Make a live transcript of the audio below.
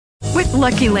With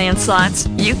Lucky Land Slots,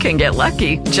 you can get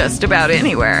lucky just about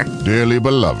anywhere. Dearly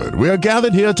beloved, we are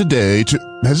gathered here today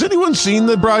to... Has anyone seen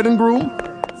the bride and groom?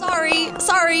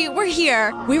 Sorry, we're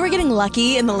here. We were getting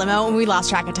lucky in the limo and we lost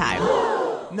track of time.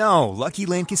 No, Lucky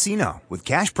Land Casino, with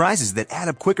cash prizes that add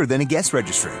up quicker than a guest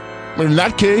registry. In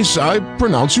that case, I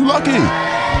pronounce you lucky.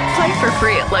 Play for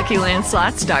free at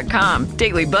LuckyLandSlots.com.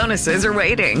 Daily bonuses are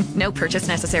waiting. No purchase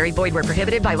necessary. Void where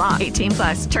prohibited by law.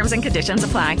 18+. Terms and conditions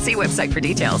apply. See website for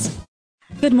details.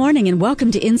 Good morning and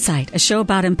welcome to Insight, a show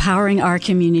about empowering our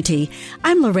community.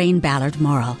 I'm Lorraine Ballard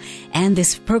Morrill, and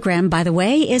this program, by the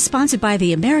way, is sponsored by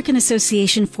the American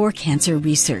Association for Cancer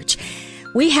Research.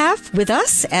 We have with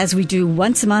us, as we do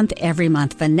once a month, every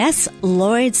month, Vanessa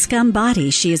Lloyd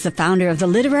Scumbody. She is the founder of the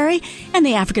Literary and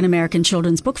the African American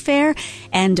Children's Book Fair.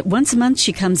 And once a month,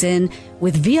 she comes in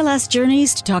with VLS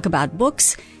Journeys to talk about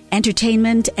books,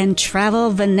 entertainment, and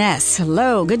travel. Vanessa,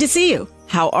 hello. Good to see you.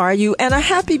 How are you? And a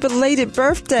happy belated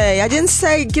birthday. I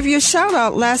didn't give you a shout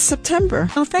out last September.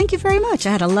 Oh, thank you very much.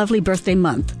 I had a lovely birthday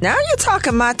month. Now you're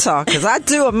talking my talk, because I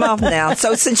do a month now.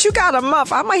 So since you got a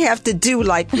month, I might have to do a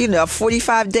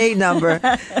 45-day number,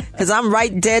 because I'm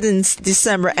right dead in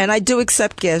December. And I do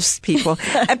accept gifts, people.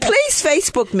 And please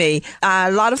Facebook me.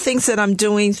 A lot of things that I'm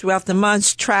doing throughout the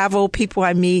months, travel, people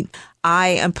I meet, I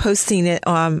am posting it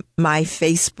on my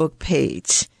Facebook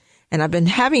page. And I've been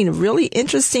having a really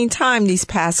interesting time these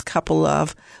past couple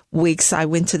of weeks. I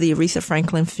went to the Aretha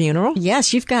Franklin funeral.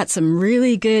 Yes, you've got some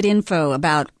really good info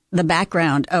about the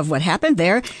background of what happened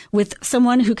there with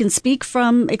someone who can speak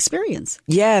from experience.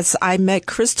 Yes, I met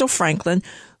Crystal Franklin,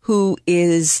 who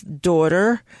is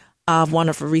daughter of one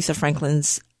of Aretha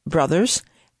Franklin's brothers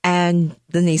and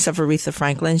the niece of Aretha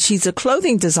Franklin. She's a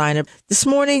clothing designer. This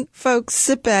morning, folks,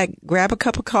 sit back, grab a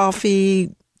cup of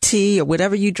coffee, tea, or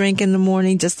whatever you drink in the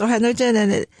morning. Just don't have no gin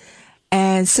in it,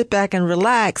 and sit back and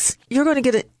relax. You're going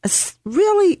to get a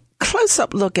really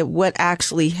close-up look at what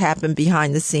actually happened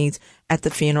behind the scenes at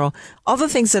the funeral. All the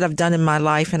things that I've done in my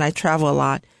life, and I travel a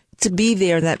lot, to be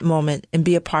there in that moment and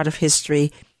be a part of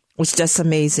history was just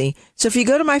amazing. So if you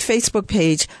go to my Facebook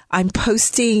page, I'm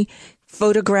posting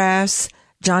photographs.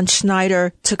 John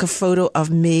Schneider took a photo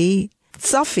of me,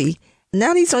 selfie.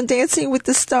 Now he's on Dancing with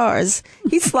the Stars.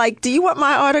 He's like, do you want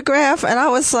my autograph? And I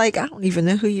was like, I don't even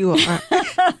know who you are.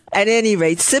 At any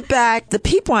rate, sit back. The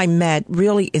people I met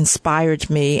really inspired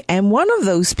me. And one of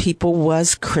those people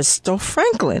was Crystal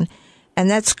Franklin. And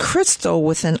that's Crystal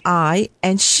with an I.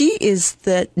 And she is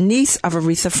the niece of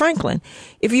Aretha Franklin.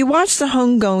 If you watch the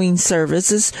homegoing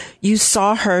services, you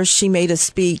saw her. She made a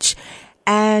speech.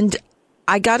 And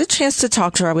I got a chance to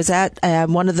talk to her. I was at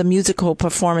one of the musical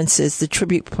performances, the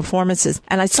tribute performances,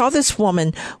 and I saw this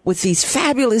woman with these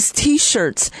fabulous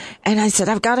T-shirts. And I said,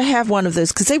 I've got to have one of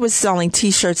those, because they were selling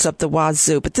T-shirts up the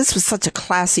wazoo. But this was such a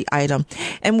classy item.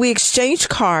 And we exchanged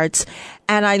cards.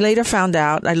 And I later found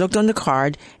out, I looked on the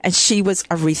card, and she was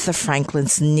Aretha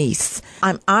Franklin's niece.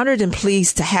 I'm honored and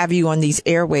pleased to have you on these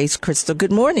airways, Crystal.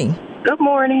 Good morning. Good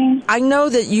morning. I know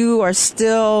that you are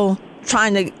still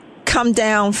trying to come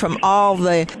down from all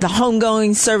the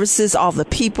homegoing services, all the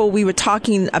people. We were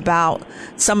talking about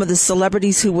some of the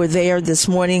celebrities who were there this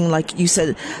morning. Like you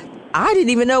said, I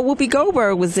didn't even know Whoopi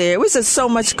Goldberg was there. It was just so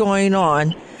much going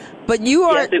on. But you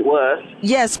are... Yes, it was.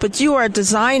 Yes, but you are a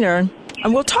designer.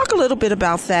 And we'll talk a little bit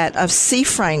about that, of C.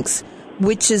 Franks,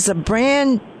 which is a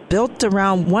brand built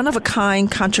around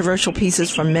one-of-a-kind controversial pieces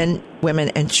for men, women,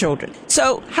 and children.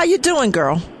 So how you doing,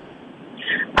 girl?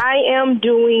 I am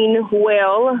doing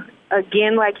well.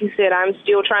 Again, like you said, I'm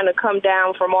still trying to come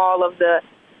down from all of the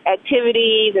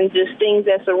activities and just things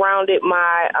that surrounded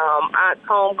my aunt's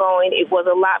homegoing. It was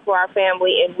a lot for our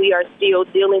family, and we are still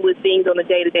dealing with things on a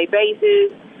day-to-day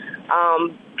basis.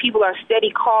 People are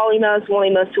steady calling us,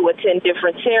 wanting us to attend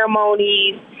different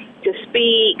ceremonies, to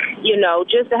speak,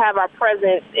 just to have our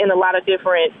presence in a lot of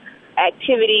different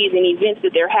activities and events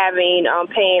that they're having,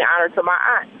 paying honor to my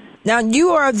aunt. Now, you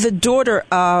are the daughter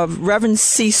of Reverend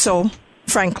Cecil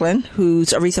Franklin, who's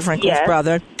Aretha Franklin's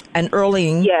brother, and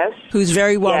Earlene, who's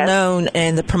very well known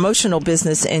in the promotional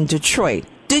business in Detroit.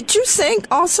 Did you sing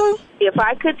also? If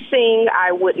I could sing,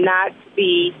 I would not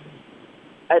be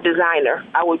a designer.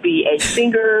 I would be a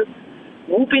singer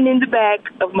whooping in the back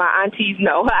of my aunties.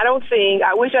 No, I don't sing.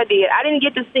 I wish I did. I didn't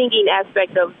get the singing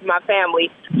aspect of my family.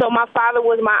 So my father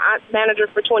was my aunt's manager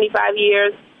for 25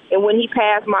 years, and when he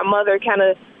passed, my mother kind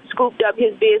of scooped up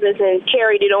his business and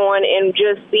carried it on, and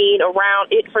just being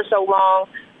around it for so long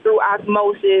through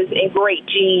osmosis and great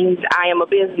genes, I am a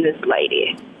business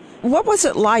lady. What was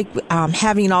it like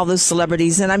having all those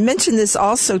celebrities? And I mentioned this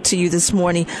also to you this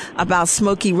morning about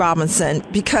Smokey Robinson,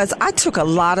 because I took a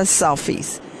lot of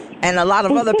selfies. and a lot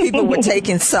of other people were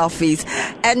taking selfies.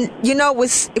 And, you know, it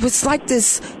was like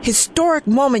this historic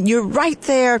moment. You're right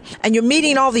there, and you're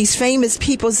meeting all these famous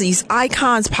people, these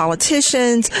icons,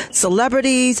 politicians,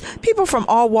 celebrities, people from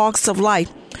all walks of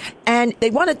life. And they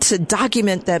wanted to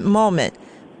document that moment.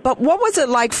 But what was it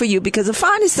like for you? Because the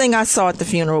finest thing I saw at the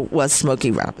funeral was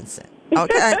Smokey Robinson.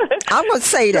 Okay, I'm going to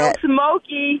say that. So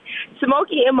Smokey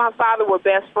and my father were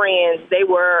best friends. They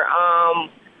were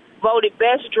voted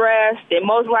best dressed and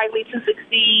most likely to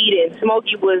succeed, and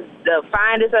Smokey was the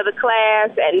finest of the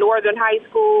class at Northern High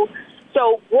School.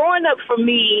 So growing up for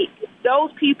me,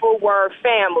 those people were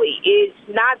family. It's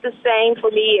not the same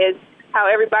for me as how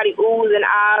everybody oohs and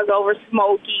ahs over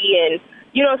Smokey and,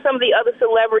 you know, some of the other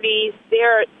celebrities.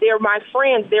 They're my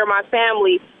friends. They're my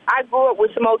family. I grew up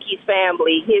with Smokey's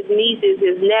family, his nieces,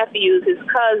 his nephews, his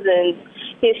cousins,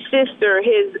 his sister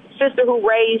who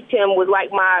raised him was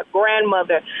like my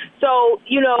grandmother. So,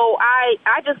 you know,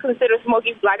 I just consider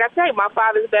Smokey, like I said, my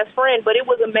father's best friend. But it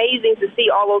was amazing to see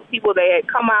all those people that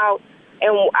had come out.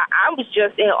 And I was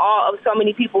just in awe of so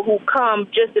many people who come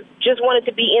just wanted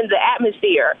to be in the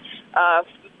atmosphere.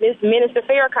 Minister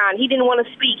Farrakhan, he didn't want to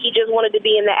speak. He just wanted to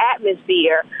be in the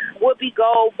atmosphere. Whoopi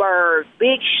Goldberg,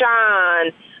 Big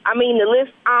Sean, I mean, the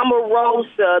list,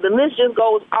 Omarosa, the list just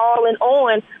goes on and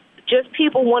on. Just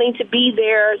people wanting to be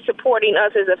there supporting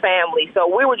us as a family. So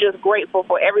we were just grateful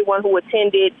for everyone who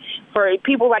attended, for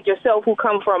people like yourself who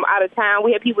come from out of town.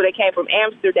 We had people that came from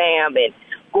Amsterdam and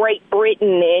Great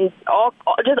Britain and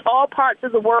all parts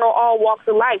of the world, all walks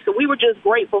of life. So we were just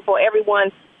grateful for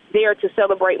everyone there to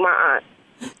celebrate my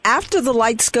aunt. After the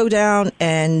lights go down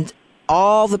and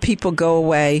all the people go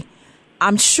away,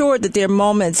 I'm sure that there are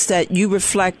moments that you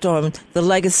reflect on the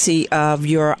legacy of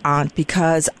your aunt,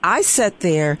 because I sat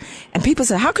there and people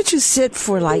said, how could you sit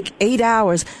for like 8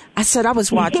 hours? I said, I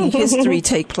was watching history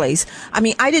take place. I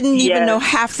mean, I didn't even know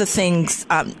half the things,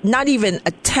 not even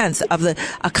a tenth of the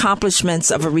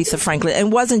accomplishments of Aretha Franklin. It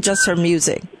wasn't just her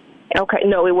music. Okay,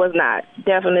 no, it was not.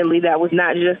 Definitely, that was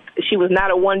not just, she was not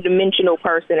a one-dimensional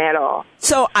person at all.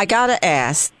 So I got to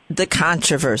ask the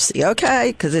controversy,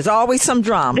 okay? Because there's always some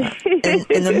drama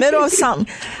in the middle of something.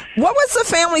 What was the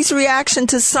family's reaction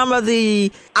to some of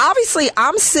the, obviously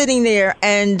I'm sitting there,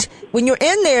 and when you're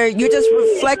in there, you're just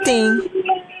reflecting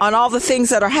on all the things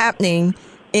that are happening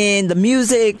in the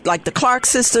music, like the Clark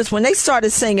sisters. When they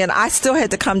started singing, I still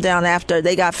had to come down after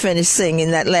they got finished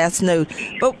singing that last note.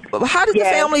 But how did the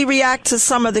family react to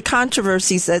some of the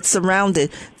controversies that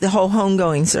surrounded the whole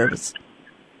homegoing service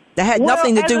that had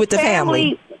nothing to do with the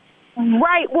family?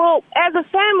 Right. Well, as a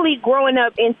family growing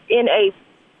up in a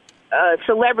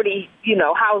celebrity,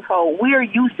 household, we're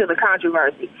used to the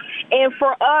controversy. And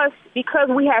for us, because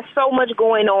we have so much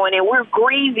going on and we're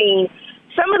grieving,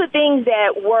 some of the things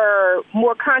that were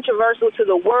more controversial to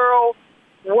the world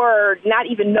were not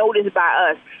even noticed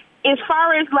by us. As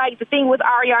far as, like, the thing with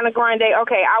Ariana Grande,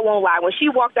 okay, I won't lie. When she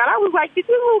walked out, I was like, did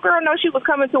this little girl know she was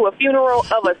coming to a funeral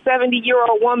of a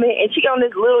 70-year-old woman, and she on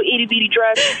this little itty-bitty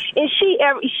dress? And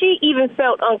she even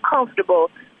felt uncomfortable,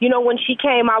 when she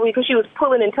came out, because she was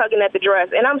pulling and tugging at the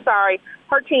dress. And I'm sorry,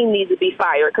 her team needs to be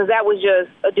fired, because that was just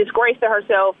a disgrace to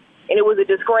herself, and it was a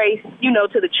disgrace,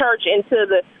 to the church and to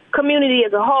the community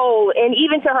as a whole, and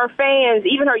even to her fans,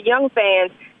 even her young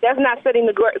fans. That's not setting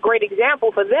a great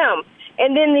example for them.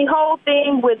 And then the whole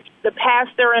thing with the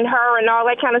pastor and her and all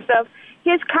that kind of stuff,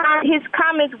 his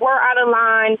comments were out of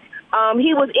line.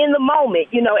 He was in the moment.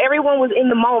 Everyone was in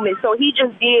the moment. So he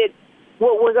just did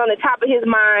what was on the top of his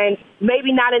mind,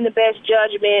 maybe not in the best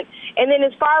judgment. And then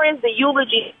as far as the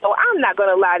eulogy, I'm not going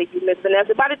to lie to you, Miss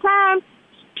Vanessa. By the time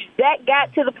that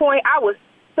got to the point, I was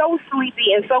so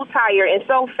sleepy and so tired and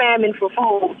so famine for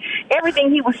food.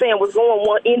 Everything he was saying was going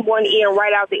in one ear and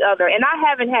right out the other. And I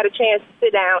haven't had a chance to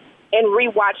sit down and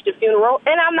rewatch the funeral,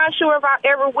 and I'm not sure if I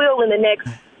ever will in the next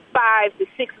 5 to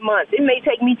 6 months. It may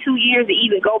take me 2 years to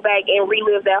even go back and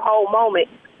relive that whole moment.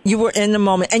 You were in the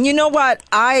moment. And you know what?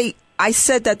 I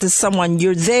said that to someone.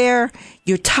 You're there,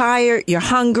 you're tired, you're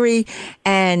hungry,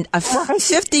 and a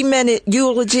 50-minute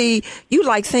eulogy, you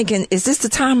like thinking, is this the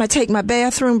time I take my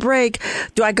bathroom break?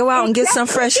 Do I go out and get some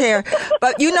fresh air?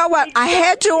 But you know what? I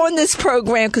had you on this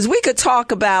program because we could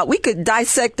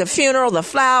dissect the funeral, the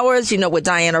flowers, what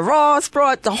Diana Ross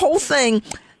brought, the whole thing.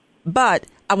 But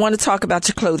I want to talk about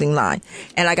your clothing line.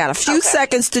 And I got a few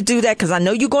seconds to do that because I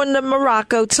know you're going to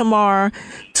Morocco tomorrow,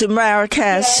 to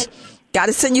Marrakesh. Yes. Got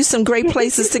to send you some great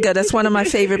places to go. That's one of my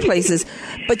favorite places.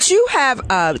 But you have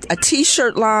a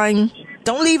T-shirt line.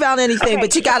 Don't leave out anything,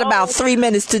 but you got about 3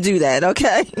 minutes to do that,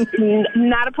 okay?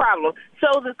 Not a problem.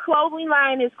 So the clothing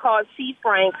line is called C.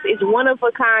 Franks. It's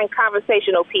one-of-a-kind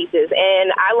conversational pieces,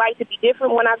 and I like to be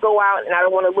different when I go out, and I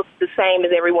don't want to look the same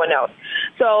as everyone else.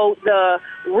 So the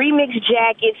remix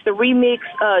jackets, the remix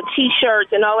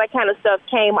T-shirts, and all that kind of stuff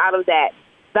came out of that.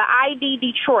 The ID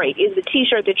Detroit is the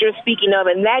T-shirt that you're speaking of,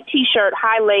 and that T-shirt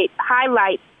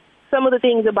highlights some of the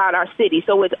things about our city.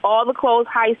 So it's all the closed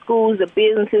high schools, the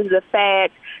businesses, the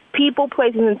fads, people,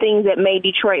 places, and things that made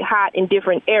Detroit hot in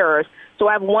different eras. So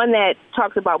I have one that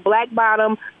talks about Black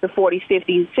Bottom, the 40s,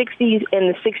 50s, 60s, and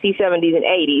the 60s, 70s, and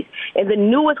 80s. And the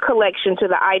newest collection to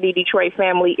the ID Detroit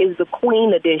family is the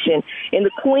Queen Edition. And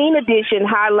the Queen Edition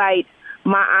highlights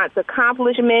my aunt's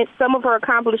accomplishments, some of her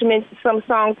accomplishments, some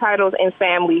song titles, and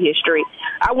family history.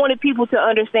 I wanted people to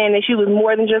understand that she was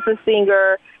more than just a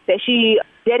singer, that she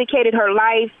dedicated her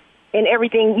life and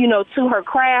everything, to her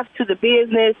craft, to the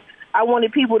business. I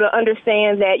wanted people to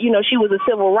understand that, she was a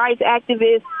civil rights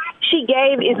activist. She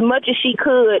gave as much as she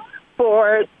could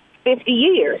for 50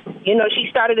 years. She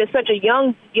started as such a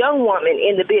young woman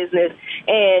in the business,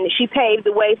 and she paved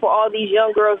the way for all these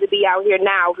young girls to be out here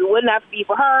now. If it would not be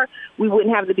for her, we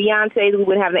wouldn't have the Beyoncés, we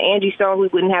wouldn't have the Angie Stones, we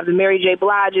wouldn't have the Mary J.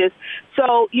 Bliges.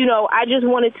 So, I just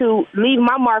wanted to leave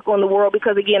my mark on the world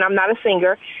because, again, I'm not a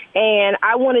singer, and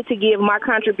I wanted to give my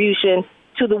contribution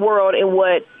to the world and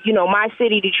what, my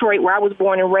city, Detroit, where I was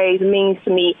born and raised, means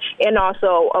to me, and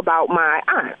also about my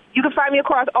aunt. You can find me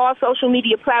across all social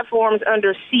media platforms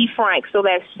under C. Franks, so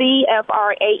that's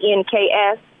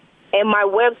CFRANKS, and my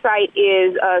website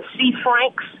is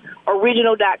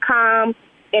cfranksoriginal.com.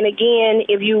 And again,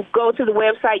 if you go to the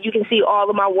website, you can see all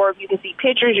of my work. You can see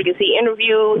pictures, you can see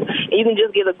interviews, and you can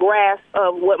just get a grasp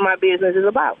of what my business is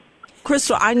about.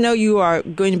 Crystal, I know you are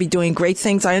going to be doing great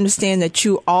things. I understand that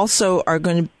you also are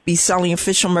going to be selling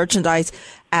official merchandise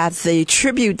at the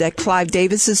tribute that Clive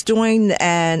Davis is doing,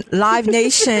 and Live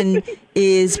Nation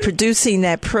is producing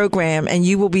that program, and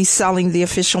you will be selling the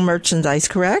official merchandise,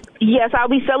 correct? Yes, I'll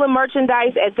be selling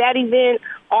merchandise at that event.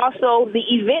 Also, the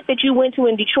event that you went to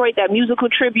in Detroit, that musical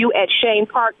tribute at Shane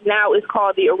Park, now is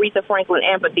called the Aretha Franklin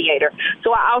Amphitheater.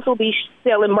 So I'll also be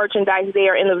selling merchandise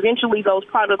there, and eventually those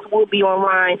products will be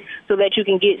online so that you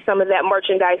can get some of that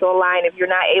merchandise online if you're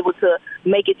not able to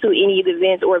make it to any of the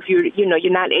events, or if you're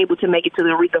not able to make it to the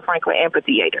Aretha Franklin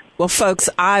Amphitheater. Well, folks,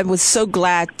 I was so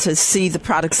glad to see the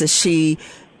products that she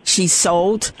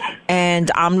sold,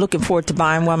 and I'm looking forward to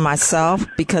buying one myself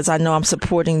because I know I'm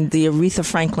supporting the Aretha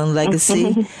Franklin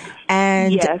legacy.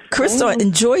 And yes. Crystal,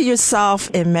 enjoy yourself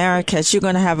in Marrakesh. You're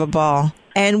going to have a ball.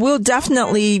 And we'll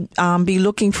definitely be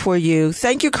looking for you.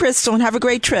 Thank you, Crystal, and have a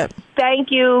great trip. Thank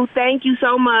you. Thank you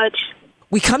so much.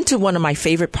 We come to one of my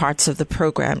favorite parts of the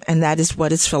program, and that is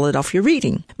What is Philadelphia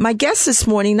Reading? My guest this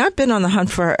morning, I've been on the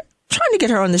hunt for her, trying to get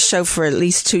her on the show for at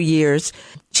least 2 years.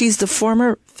 She's the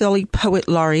former Philly Poet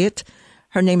Laureate.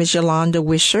 Her name is Yolanda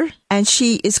Wisher, and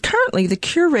she is currently the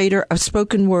curator of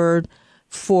spoken word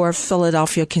for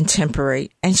Philadelphia Contemporary.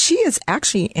 And she is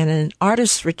actually in an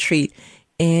artist retreat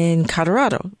in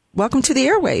Colorado. Welcome to the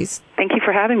airways. Thank you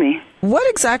for having me. What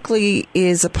exactly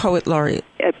is a Poet Laureate?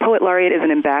 A Poet Laureate is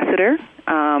an ambassador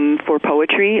for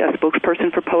poetry, a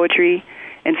spokesperson for poetry.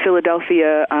 In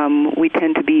Philadelphia, we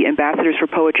tend to be ambassadors for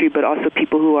poetry, but also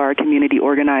people who are community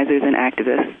organizers and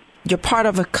activists. You're part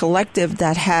of a collective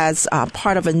that has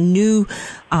part of a new,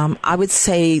 I would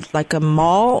say, like a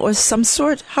mall or some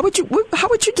sort. How would you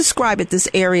describe it? This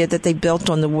area that they built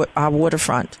on the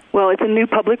waterfront. Well, it's a new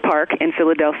public park in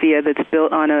Philadelphia that's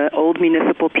built on an old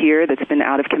municipal pier that's been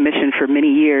out of commission for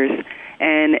many years.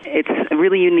 And it's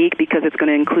really unique because it's going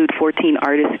to include 14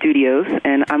 artist studios,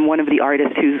 and I'm one of the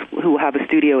artists who will have a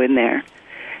studio in there.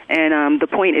 And the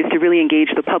point is to really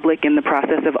engage the public in the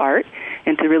process of art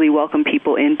and to really welcome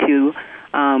people into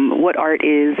what art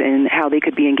is and how they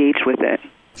could be engaged with it.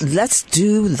 Let's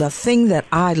do the thing that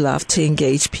I love to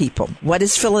engage people. What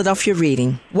is Philadelphia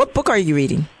Reading? What book are you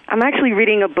reading? I'm actually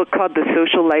reading a book called The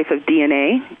Social Life of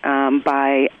DNA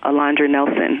by Alondra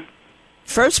Nelson.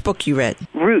 First book you read?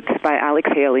 Roots by Alex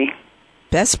Haley.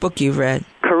 Best book you read?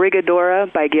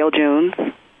 Corregidora by Gail Jones.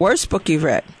 Worst book you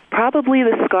read? Probably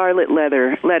The Scarlet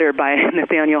Letter by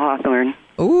Nathaniel Hawthorne.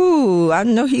 Ooh, I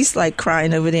know he's like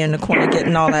crying over there in the corner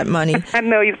getting all that money. I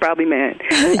know he's probably mad.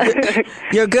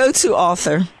 Your go-to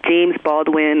author? James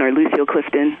Baldwin or Lucille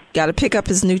Clifton. Got to pick up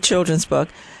his new children's book.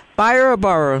 Buyer or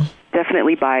borrower?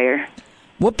 Definitely buyer.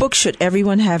 What book should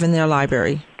everyone have in their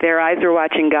library? Their Eyes Are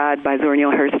Watching God by Zora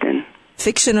Neale Hurston.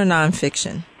 Fiction or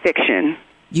nonfiction? Fiction.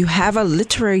 You have a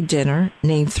literary dinner.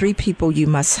 Name 3 people you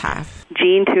must have.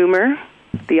 Jean Toomer,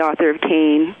 the author of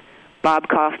Cain, Bob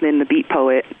Kaufman, the beat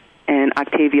poet, and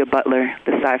Octavia Butler,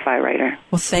 the sci-fi writer.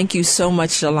 Well, thank you so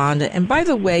much, Yolanda. And by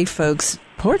the way, folks,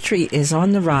 poetry is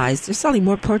on the rise. They're selling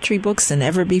more poetry books than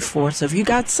ever before. So if you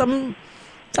got something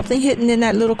hidden in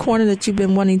that little corner that you've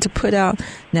been wanting to put out,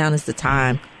 now is the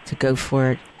time to go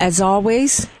for it. As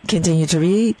always, continue to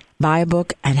read, buy a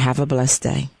book, and have a blessed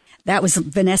day. That was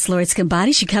Vanessa Lloyd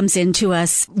Scombati. She comes in to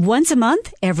us once a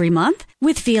month, every month,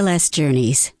 with VLS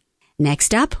Journeys.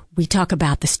 Next up, we talk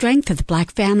about the strength of the Black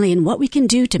family and what we can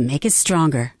do to make it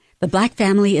stronger. The Black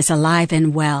family is alive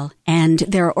and well, and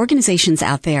there are organizations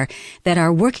out there that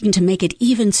are working to make it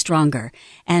even stronger.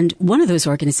 And one of those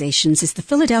organizations is the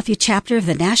Philadelphia chapter of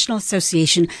the National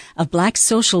Association of Black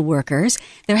Social Workers.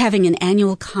 They're having an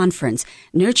annual conference,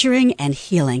 Nurturing and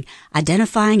Healing,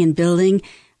 Identifying and Building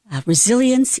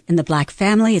Resilience in the Black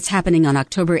Family. It's happening on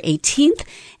October 18th,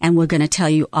 and we're going to tell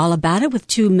you all about it with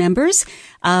two members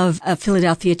of a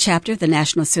Philadelphia chapter, the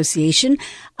National Association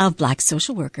of Black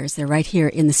Social Workers. They're right here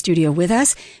in the studio with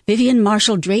us. Vivian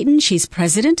Marshall Drayton, she's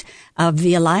president of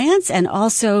the Alliance, and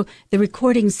also the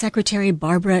recording secretary,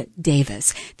 Barbara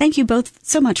Davis. Thank you both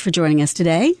so much for joining us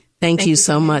today. Thank you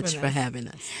so much for having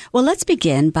us. Well, let's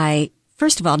begin by,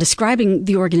 first of all, describing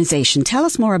the organization. Tell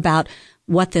us more about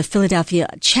what the Philadelphia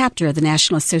chapter of the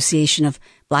National Association of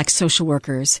Black Social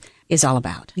Workers is all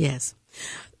about. Yes.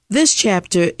 This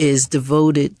chapter is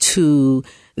devoted to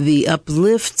the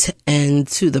uplift and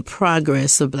to the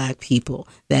progress of Black people.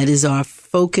 That is our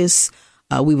focus.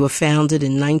 We were founded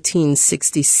in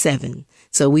 1967.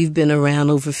 So we've been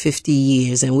around over 50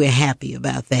 years, and we're happy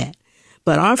about that.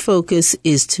 But our focus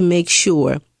is to make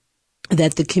sure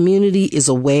that the community is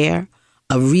aware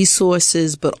of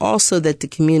resources, but also that the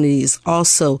community is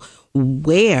also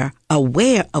aware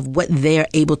of what they're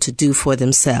able to do for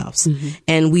themselves. Mm-hmm.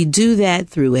 And we do that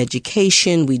through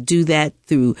education. We do that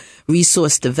through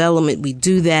resource development. We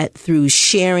do that through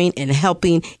sharing and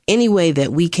helping any way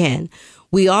that we can.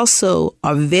 We also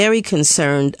are very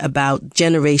concerned about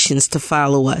generations to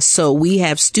follow us. So we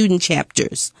have student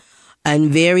chapters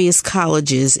in various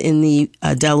colleges in the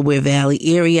Delaware Valley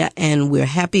area, and we're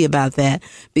happy about that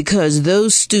because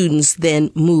those students then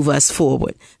move us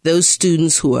forward. Those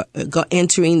students who are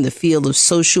entering the field of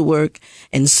social work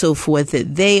and so forth,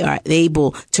 that they are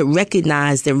able to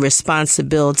recognize their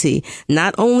responsibility,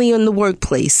 not only in the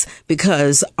workplace,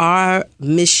 because our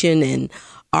mission and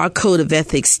our code of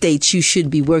ethics states you should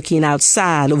be working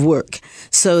outside of work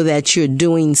so that you're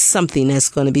doing something that's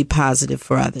going to be positive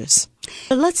for others.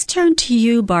 Let's turn to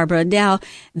you, Barbara. Now,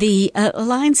 the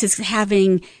Alliance is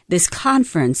having this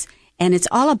conference, and it's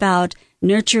all about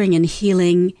nurturing and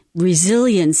healing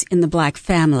resilience in the Black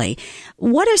family.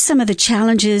 What are some of the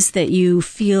challenges that you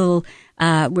feel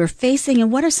we're facing,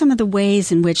 and what are some of the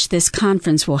ways in which this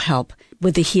conference will help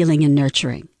with the healing and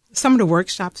nurturing? Some of the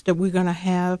workshops that we're going to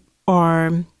have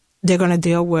they're going to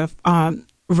deal with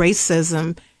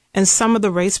racism and some of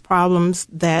the race problems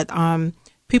that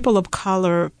people of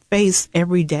color face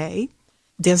every day.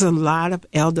 There's a lot of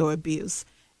elder abuse,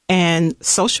 and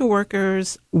social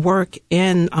workers work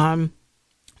in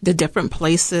the different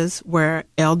places where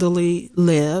elderly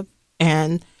live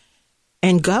and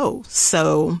go.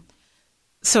 So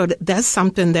that's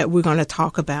something that we're going to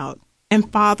talk about. And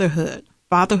fatherhood.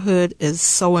 Fatherhood is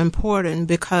so important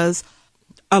because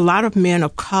a lot of men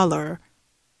of color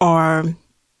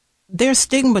they're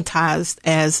stigmatized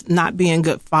as not being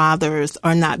good fathers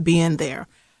or not being there.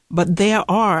 But there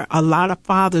are a lot of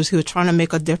fathers who are trying to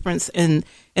make a difference in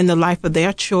the life of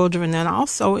their children and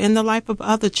also in the life of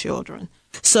other children.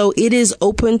 So it is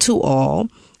open to all,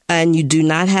 and you do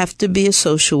not have to be a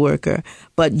social worker,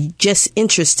 but just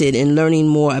interested in learning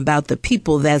more about the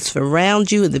people that's around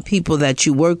you, the people that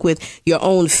you work with. Your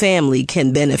own family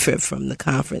can benefit from the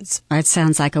conference. It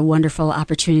sounds like a wonderful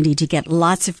opportunity to get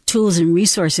lots of tools and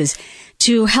resources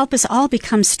to help us all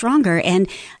become stronger. And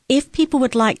if people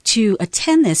would like to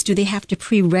attend this, do they have to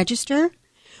pre-register?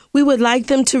 We would like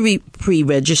them to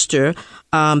pre-register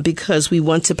because we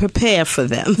want to prepare for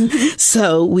them. Mm-hmm.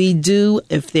 So we do,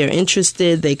 if they're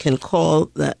interested, they can call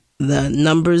the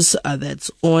numbers that's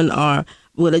on our...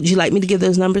 Would you like me to give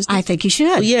those numbers? I think you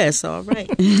should. Oh, yes, all right.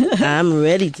 I'm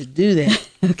ready to do that.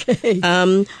 Okay.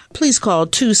 Please call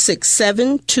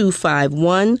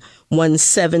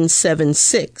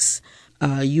 267-251-1776.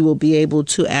 You will be able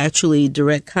to actually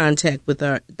direct contact with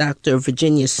our Dr.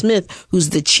 Virginia Smith,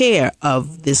 who's the chair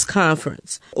of this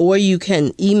conference. Or you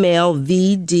can email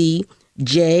vdjl@att.net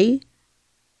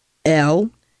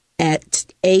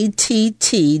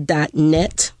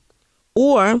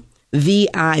or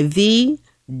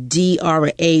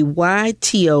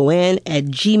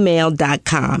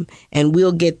vivdrayton@gmail.com, and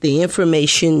we'll get the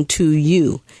information to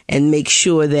you and make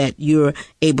sure that you're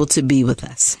able to be with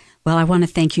us. Well, I want to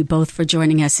thank you both for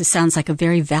joining us. It sounds like a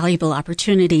very valuable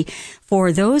opportunity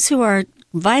for those who are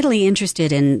vitally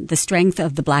interested in the strength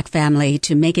of the Black family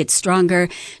to make it stronger,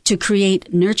 to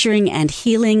create nurturing and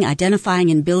healing, identifying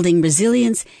and building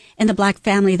resilience in the Black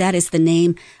family. That is the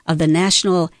name of the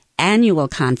annual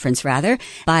conference, by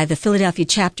the Philadelphia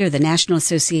chapter of the National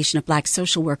Association of Black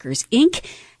Social Workers, Inc.,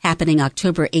 happening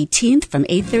October 18th from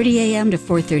 8:30 a.m. to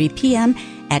 4:30 p.m.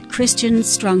 at Christian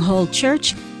Stronghold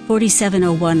Church,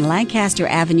 4701 Lancaster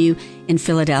Avenue in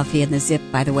Philadelphia. And the zip,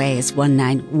 by the way, is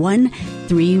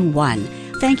 19131.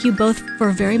 Thank you both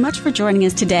very much for joining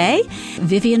us today.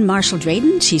 Vivian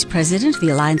Marshall-Drayton, she's president of the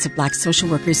Alliance of Black Social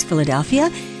Workers, Philadelphia.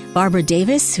 Barbara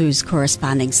Davis, who's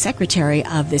corresponding secretary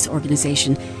of this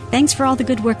organization. Thanks for all the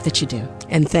good work that you do.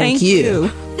 And thank you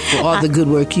for all the good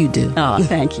work you do. Oh,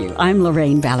 thank you. I'm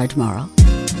Lorraine Ballard Morrill.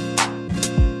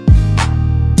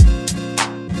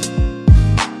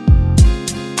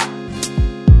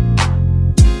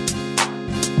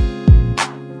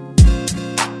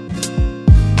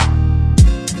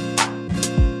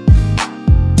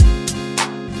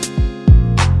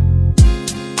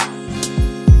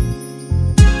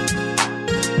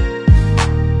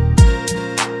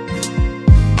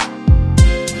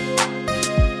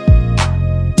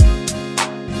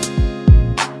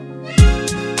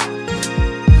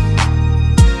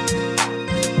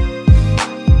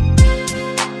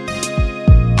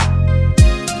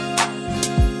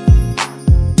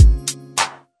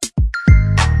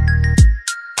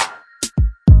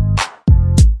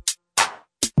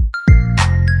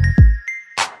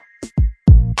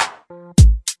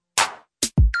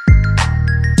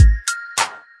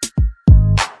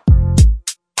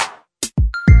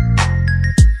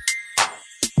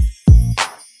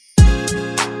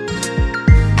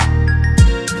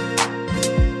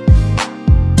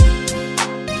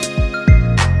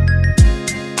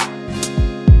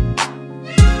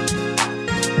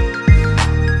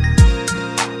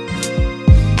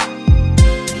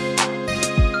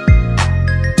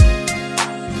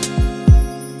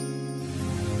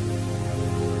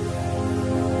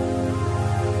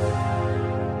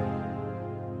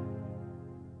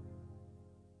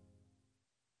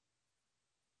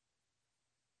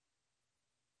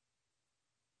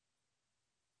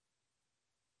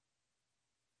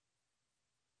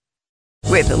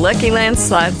 With the Lucky Land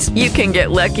Slots, you can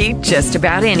get lucky just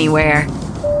about anywhere.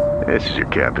 This is your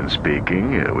captain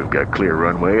speaking. We've got clear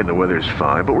runway and the weather's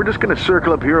fine, but we're just going to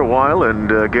circle up here a while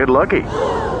and get lucky.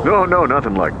 No,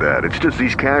 nothing like that. It's just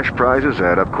these cash prizes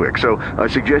add up quick. So I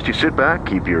suggest you sit back,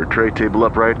 keep your tray table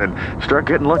upright, and start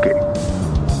getting lucky.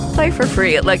 Play for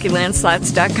free at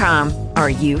LuckyLandSlots.com.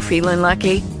 Are you feeling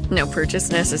lucky? No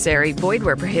purchase necessary. Void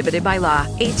where prohibited by law.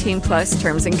 18+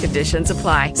 terms and conditions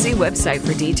apply. See website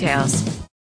for details.